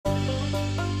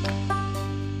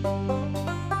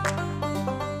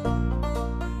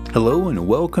Hello and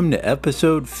welcome to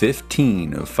episode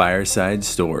 15 of Fireside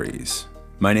Stories.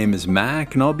 My name is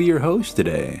Mac and I'll be your host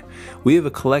today. We have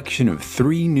a collection of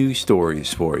 3 new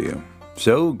stories for you.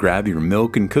 So grab your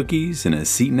milk and cookies and a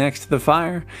seat next to the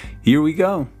fire. Here we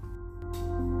go.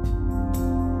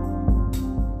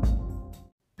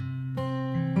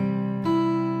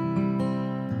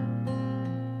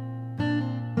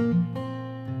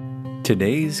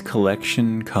 Today's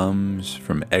collection comes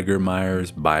from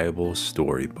Eggermeyer's Bible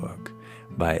Storybook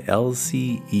by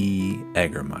Elsie E.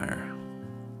 Eggermeyer.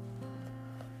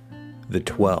 The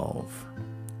 12.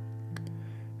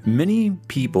 Many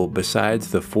people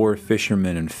besides the 4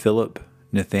 fishermen and Philip,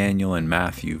 Nathanael, and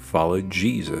Matthew followed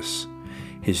Jesus.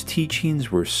 His teachings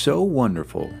were so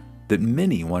wonderful that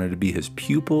many wanted to be his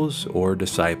pupils or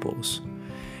disciples.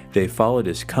 They followed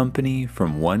his company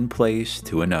from one place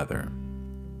to another.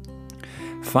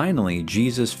 Finally,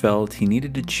 Jesus felt he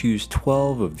needed to choose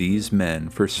 12 of these men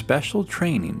for special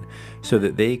training so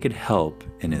that they could help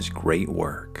in his great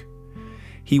work.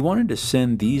 He wanted to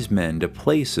send these men to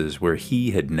places where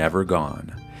he had never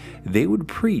gone. They would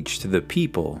preach to the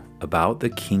people about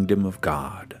the kingdom of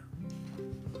God.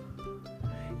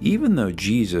 Even though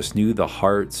Jesus knew the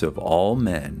hearts of all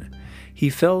men, he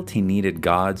felt he needed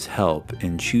God's help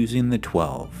in choosing the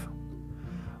 12.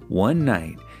 One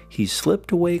night, he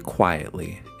slipped away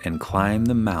quietly and climbed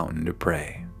the mountain to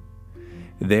pray.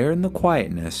 There in the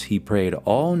quietness, he prayed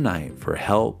all night for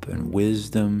help and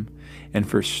wisdom and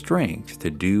for strength to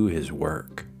do his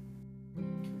work.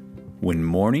 When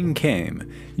morning came,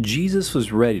 Jesus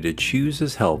was ready to choose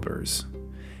his helpers.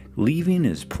 Leaving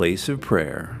his place of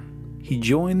prayer, he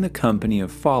joined the company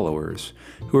of followers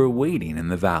who were waiting in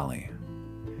the valley.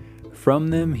 From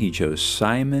them he chose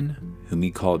Simon, whom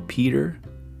he called Peter,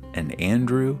 and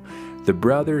Andrew, the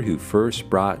brother who first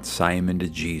brought Simon to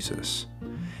Jesus.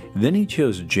 Then he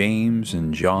chose James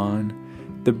and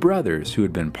John, the brothers who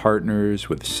had been partners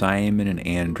with Simon and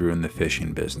Andrew in the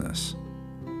fishing business.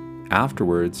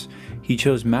 Afterwards, he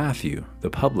chose Matthew, the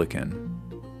publican,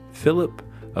 Philip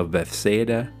of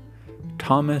Bethsaida,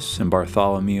 Thomas and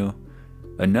Bartholomew,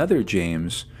 another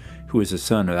James, who was the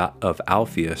son of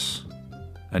Alphaeus,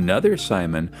 another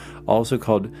Simon, also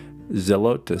called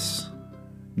Zelotes,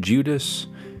 Judas,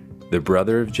 the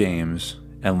brother of James,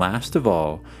 and last of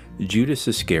all, Judas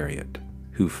Iscariot,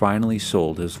 who finally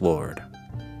sold his Lord.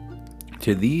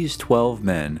 To these 12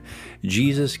 men,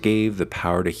 Jesus gave the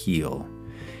power to heal.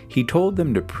 He told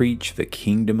them to preach the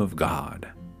kingdom of God.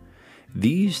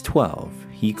 These 12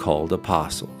 he called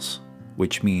apostles,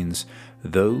 which means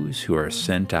those who are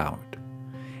sent out.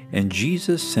 And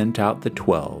Jesus sent out the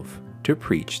 12 to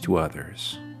preach to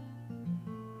others.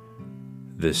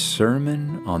 The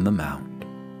Sermon on the Mount.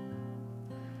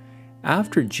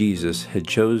 After Jesus had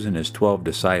chosen his 12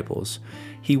 disciples,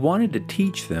 he wanted to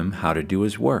teach them how to do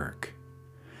his work.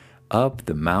 Up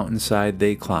the mountainside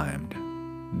they climbed.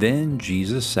 Then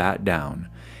Jesus sat down,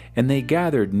 and they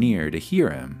gathered near to hear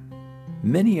him.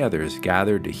 Many others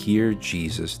gathered to hear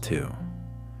Jesus too.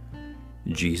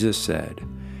 Jesus said,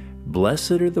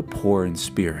 "Blessed are the poor in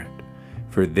spirit,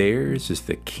 for theirs is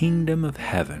the kingdom of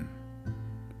heaven."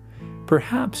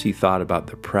 Perhaps he thought about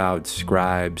the proud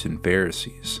scribes and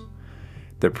Pharisees.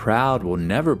 The proud will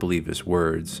never believe his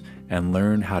words and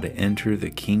learn how to enter the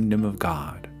kingdom of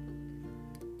God.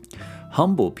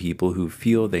 Humble people who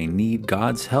feel they need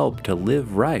God's help to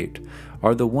live right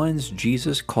are the ones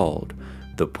Jesus called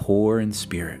the poor in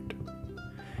spirit.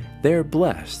 They are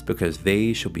blessed because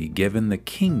they shall be given the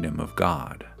kingdom of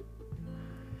God.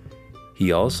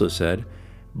 He also said,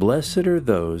 "Blessed are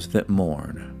those that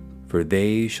mourn, for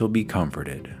they shall be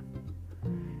comforted."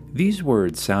 These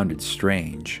words sounded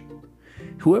strange.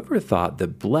 Whoever thought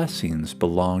that blessings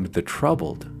belonged to the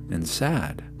troubled and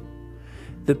sad?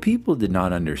 The people did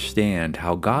not understand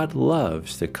how God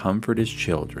loves to comfort his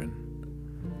children.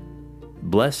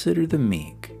 "Blessed are the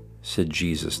meek," said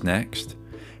Jesus next,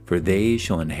 "for they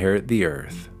shall inherit the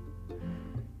earth."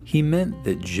 He meant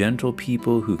that gentle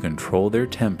people who control their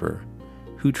temper,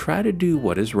 who try to do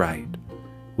what is right,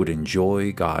 would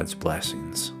enjoy God's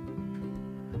blessings.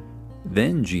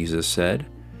 Then Jesus said,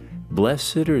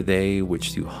 "Blessed are they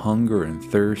which do hunger and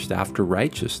thirst after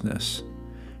righteousness,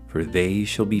 for they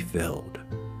shall be filled."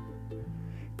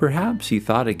 Perhaps he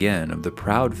thought again of the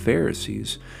proud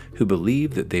Pharisees who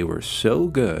believed that they were so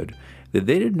good that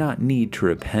they did not need to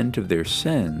repent of their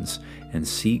sins and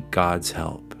seek God's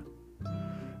help.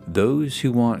 Those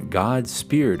who want God's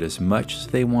Spirit as much as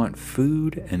they want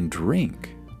food and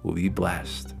drink will be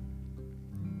blessed.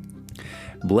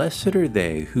 "Blessed are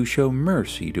they who show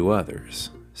mercy to others,"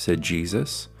 said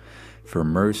Jesus, "for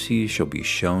mercy shall be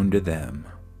shown to them."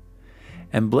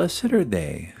 And blessed are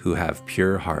they who have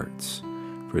pure hearts,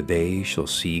 for they shall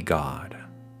see God.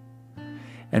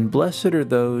 And blessed are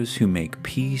those who make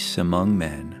peace among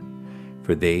men,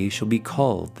 for they shall be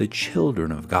called the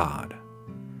children of God.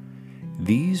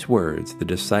 These words the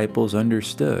disciples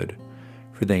understood,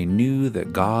 for they knew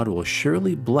that God will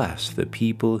surely bless the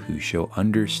people who show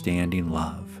understanding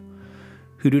love,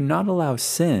 who do not allow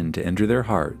sin to enter their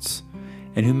hearts,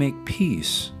 and who make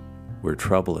peace where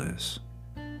trouble is.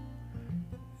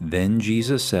 Then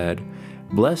Jesus said,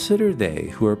 Blessed are they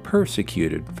who are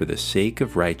persecuted for the sake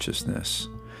of righteousness,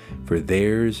 for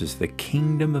theirs is the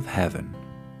kingdom of heaven.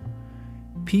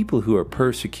 People who are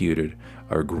persecuted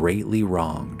are greatly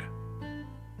wronged.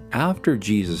 After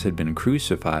Jesus had been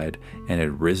crucified and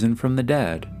had risen from the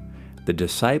dead, the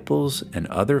disciples and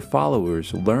other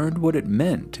followers learned what it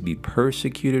meant to be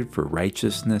persecuted for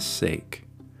righteousness' sake.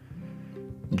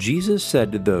 Jesus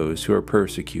said to those who are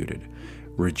persecuted,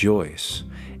 Rejoice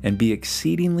and be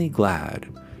exceedingly glad,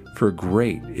 for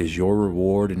great is your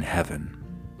reward in heaven.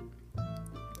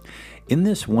 In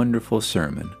this wonderful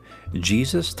sermon,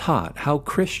 Jesus taught how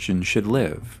Christians should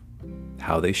live,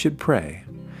 how they should pray,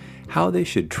 how they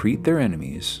should treat their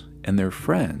enemies and their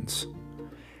friends,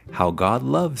 how God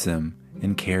loves them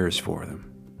and cares for them.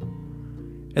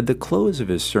 At the close of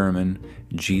his sermon,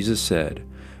 Jesus said,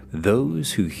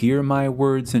 Those who hear my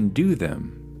words and do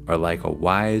them are like a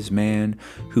wise man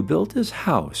who built his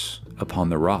house upon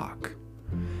the rock.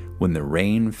 When the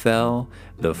rain fell,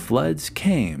 the floods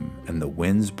came, and the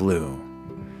winds blew.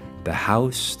 The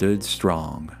house stood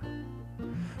strong.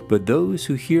 But those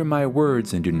who hear my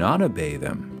words and do not obey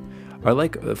them are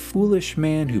like a foolish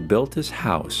man who built his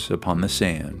house upon the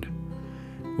sand.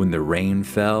 When the rain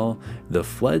fell, the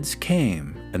floods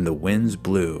came, and the winds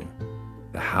blew.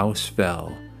 The house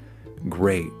fell.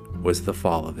 Great was the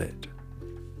fall of it.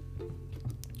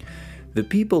 The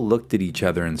people looked at each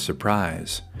other in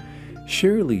surprise.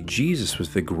 Surely Jesus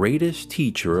was the greatest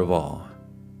teacher of all.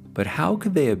 But how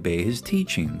could they obey his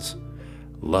teachings?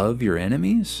 Love your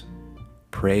enemies?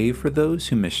 Pray for those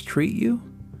who mistreat you?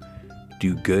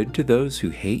 Do good to those who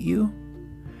hate you?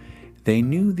 They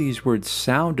knew these words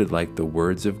sounded like the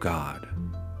words of God.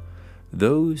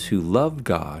 Those who loved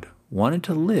God wanted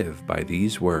to live by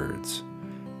these words.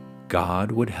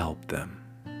 God would help them.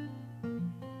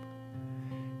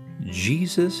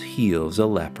 Jesus heals a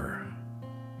leper.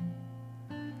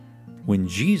 When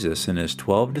Jesus and his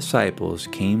 12 disciples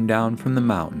came down from the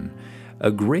mountain,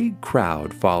 a great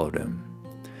crowd followed him.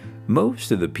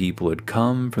 Most of the people had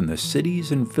come from the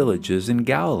cities and villages in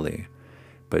Galilee,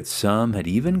 but some had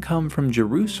even come from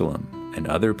Jerusalem and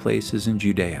other places in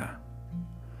Judea.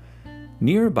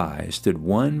 Nearby stood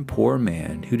one poor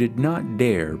man who did not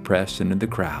dare press into the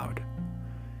crowd.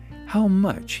 How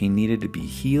much he needed to be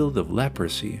healed of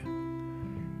leprosy.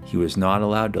 He was not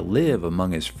allowed to live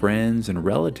among his friends and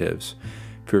relatives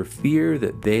for fear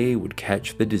that they would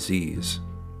catch the disease.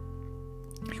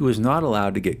 He was not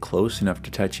allowed to get close enough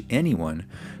to touch anyone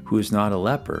who was not a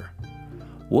leper.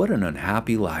 What an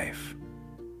unhappy life.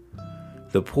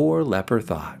 The poor leper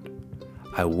thought,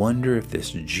 I wonder if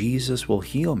this Jesus will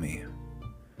heal me.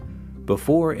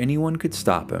 Before anyone could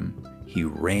stop him, he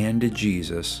ran to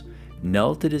Jesus,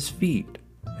 knelt at his feet,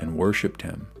 and worshiped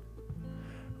him.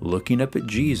 Looking up at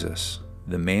Jesus,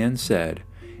 the man said,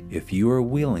 If you are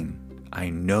willing,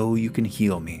 I know you can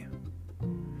heal me.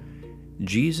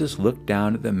 Jesus looked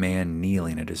down at the man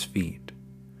kneeling at his feet.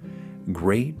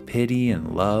 Great pity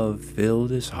and love filled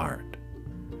his heart.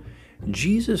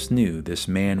 Jesus knew this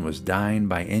man was dying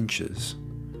by inches.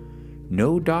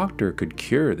 No doctor could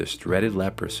cure this dreaded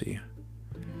leprosy.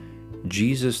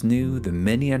 Jesus knew the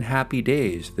many unhappy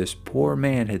days this poor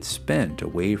man had spent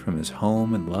away from his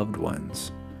home and loved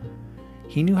ones.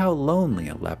 He knew how lonely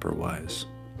a leper was.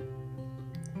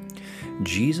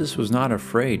 Jesus was not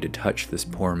afraid to touch this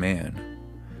poor man.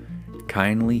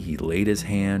 Kindly he laid his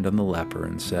hand on the leper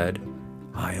and said,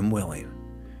 I am willing.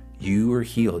 You are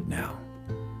healed now.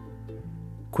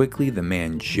 Quickly the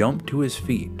man jumped to his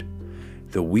feet.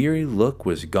 The weary look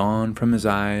was gone from his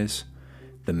eyes.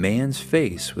 The man's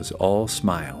face was all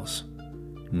smiles.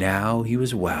 Now he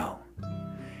was well.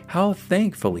 How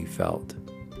thankful he felt.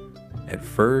 At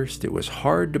first it was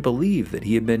hard to believe that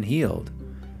he had been healed,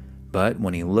 but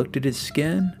when he looked at his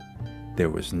skin, there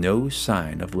was no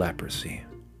sign of leprosy.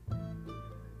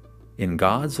 In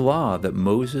God's law that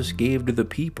Moses gave to the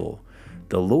people,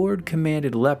 the Lord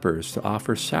commanded lepers to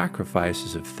offer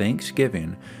sacrifices of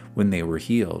thanksgiving when they were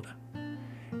healed.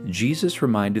 Jesus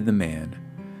reminded the man,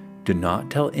 Do not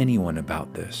tell anyone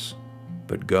about this,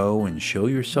 but go and show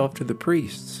yourself to the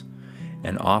priests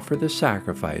and offer the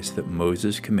sacrifice that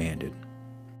Moses commanded.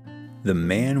 The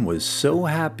man was so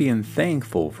happy and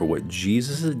thankful for what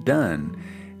Jesus had done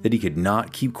that he could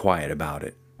not keep quiet about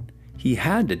it. He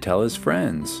had to tell his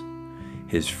friends.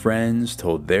 His friends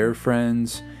told their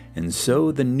friends, and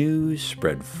so the news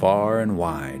spread far and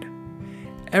wide.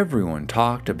 Everyone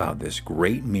talked about this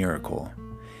great miracle.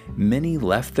 Many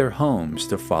left their homes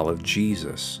to follow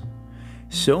Jesus.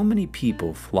 So many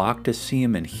people flocked to see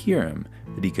him and hear him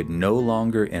that he could no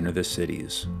longer enter the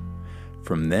cities.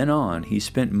 From then on, he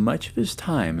spent much of his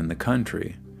time in the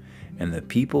country, and the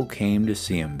people came to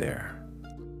see him there.